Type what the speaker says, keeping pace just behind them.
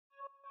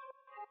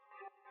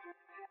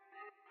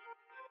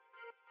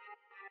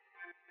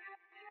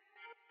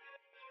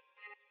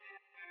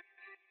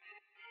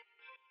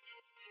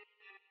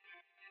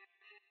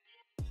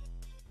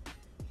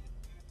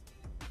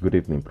Good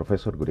evening,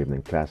 Professor. Good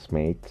evening,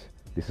 classmates.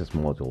 This is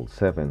Module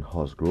 7,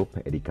 host group,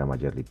 Erika,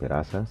 Mayerly,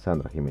 Peraza,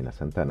 Sandra, Jimena,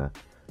 Santana,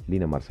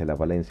 Lina, Marcela,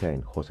 Valencia,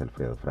 and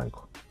Alfredo,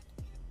 Franco.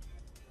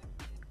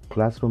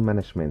 Classroom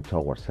management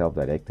towards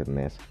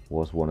self-directedness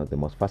was one of the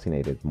most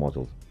fascinating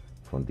modules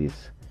from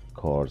this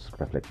course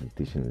reflecting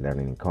teaching and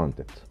learning in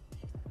context.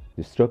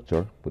 The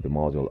structure, with the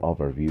module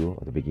overview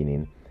at the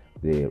beginning,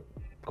 the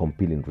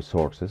compiling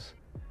resources,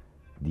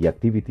 the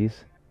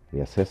activities,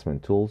 the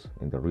assessment tools,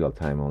 and the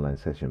real-time online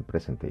session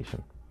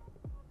presentation.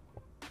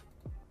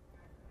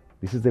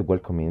 This is the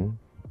welcoming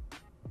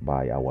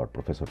by our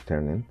Professor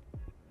TERNENT.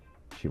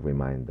 She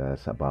reminds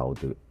us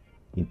about the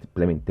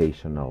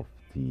implementation of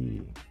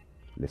the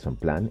lesson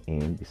plan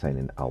and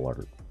designing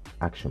our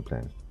action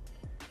plan.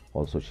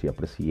 Also, she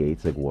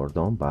appreciates the work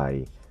done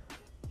by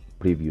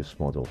previous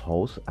module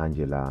hosts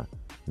Angela,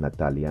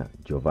 Natalia,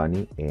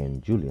 Giovanni,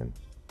 and Julian,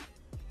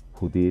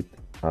 who did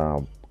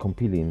a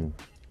compiling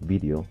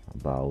video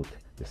about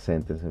the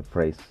sentence and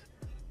phrase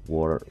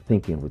word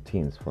thinking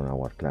routines from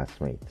our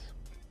classmates.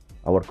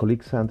 Our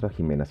colleague Sandra,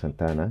 Jimena,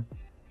 Santana,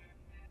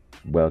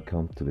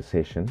 welcome to the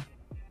session.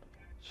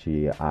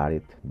 She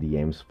added the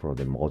aims for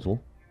the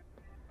module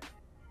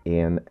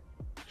and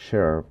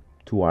shared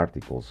 2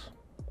 articles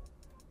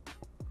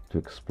to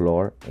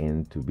explore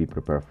and to be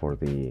prepared for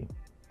the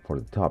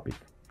topic,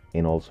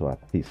 and also a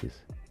thesis.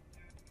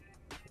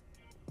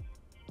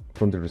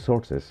 From the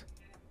resources,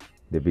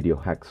 the video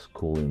Hack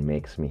Schooling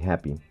Makes Me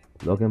Happy,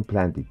 Logan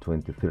Planty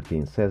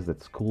 2013 says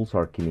that schools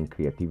are killing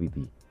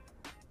creativity.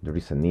 There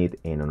is a need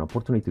and an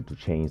opportunity to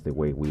change the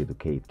way we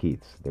educate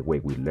kids, the way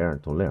we learn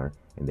to learn,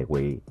 and the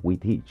way we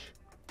teach.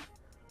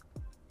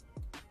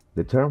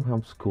 The term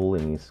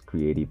homeschooling is a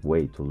creative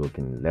way to look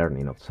in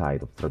learning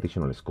outside of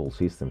traditional school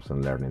systems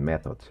and learning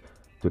methods,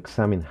 to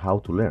examine how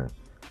to learn,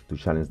 to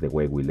challenge the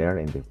way we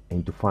learn,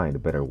 and to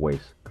find better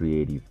ways,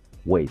 creative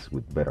ways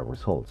with better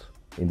results.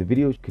 In the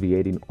video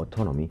Creating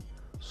Autonomy,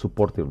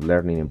 Supportive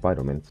Learning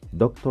Environments,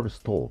 Dr.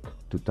 Stolk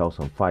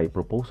 2005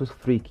 proposes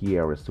 3 key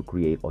areas to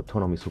create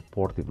autonomy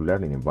supportive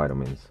learning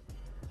environments.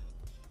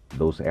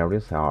 Those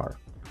areas are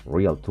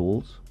real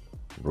tools,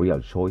 real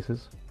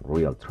choices,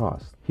 real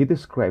trust. He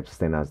describes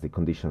them as the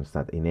conditions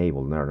that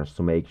enable learners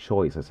to make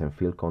choices and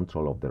feel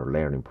control of their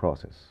learning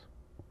process.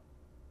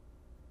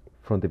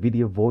 From the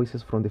video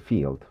Voices from the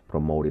Field,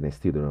 Promoting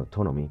Student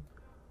Autonomy,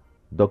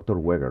 Dr.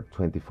 Weger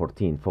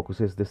 2014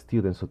 focuses the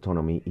student's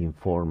autonomy in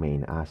 4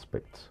 main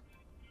aspects.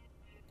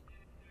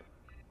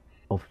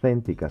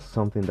 Authentic as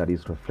something that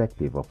is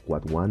reflective of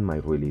what one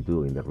might really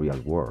do in the real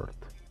world.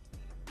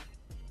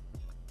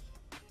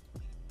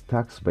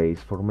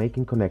 Task-based for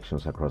making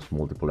connections across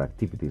multiple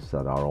activities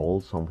that are all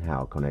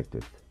somehow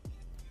connected.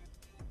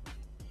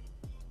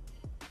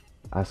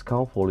 A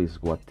scaffold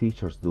is what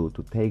teachers do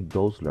to take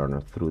those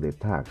learners through the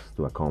tasks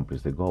to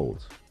accomplish the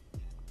goals.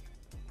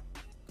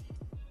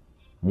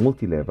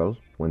 Multi-level,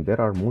 when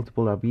there are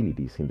multiple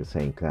abilities in the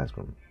same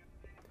classroom.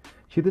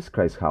 She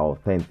describes how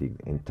authentic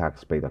and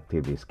task-based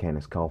activities can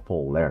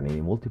scaffold learning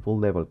in multiple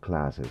level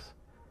classes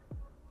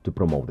to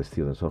promote the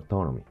student's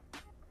autonomy.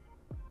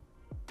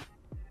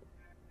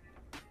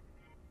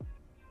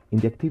 In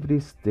the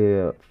activities,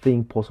 the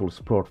Think, Puzzle,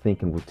 Explore,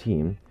 Thinking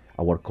routine,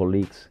 our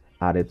colleagues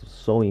added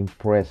so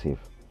impressive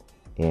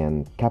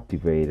and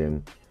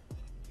captivating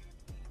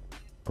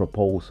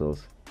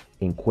proposals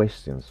and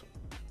questions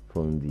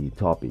from the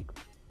topic.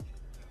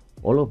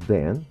 All of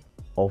them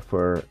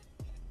offer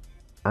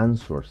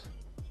answers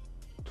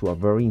to a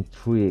very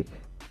intriguing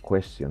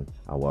question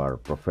our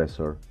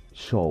professor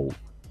showed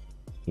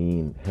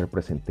in her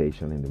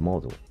presentation in the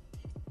module.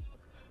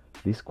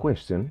 This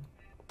question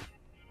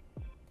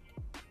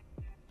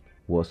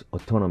was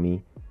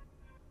autonomy,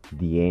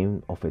 the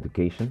aim of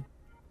education?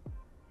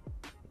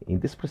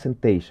 In this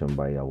presentation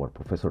by our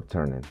Professor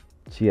TERNENT,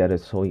 she added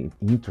so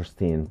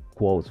interesting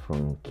quotes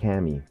from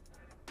Cami,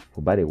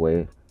 who, by the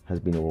way, has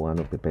been one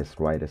of the best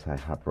writers I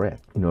have read,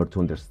 in order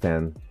to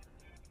understand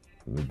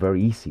in a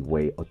very easy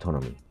way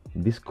autonomy.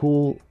 This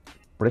cool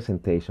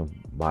presentation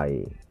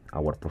by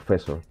our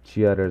professor,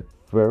 she added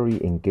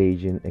very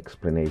engaging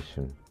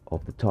explanation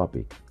of the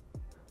topic.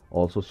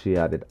 Also, she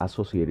added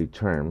associated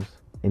terms,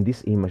 and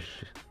this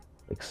image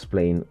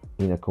explained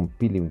in a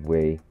compelling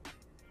way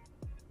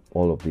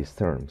all of these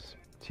terms.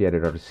 She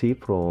added a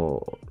receipt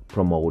for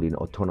Promoting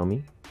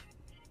Autonomy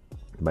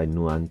by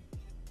Nguyen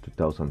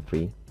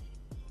 2003.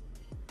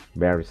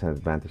 Various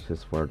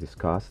advantages were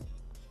discussed: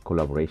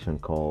 collaboration,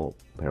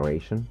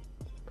 cooperation,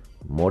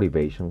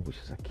 motivation, which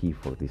is a key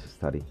for this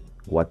study,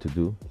 what to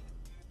do.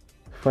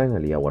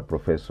 Finally, our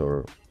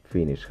professor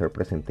finished her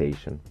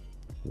presentation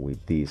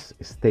with this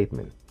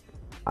statement: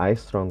 I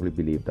strongly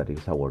believe that it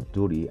is our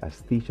duty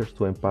as teachers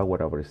to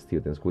empower our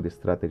students with the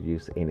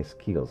strategies and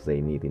skills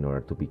they need in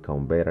order to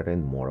become better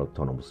and more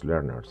autonomous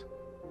learners.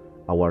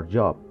 Our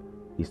job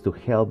is to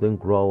help them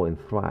grow and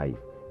thrive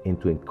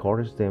and to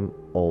encourage them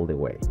all the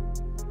way.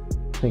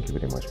 Thank you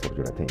very much for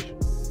your attention.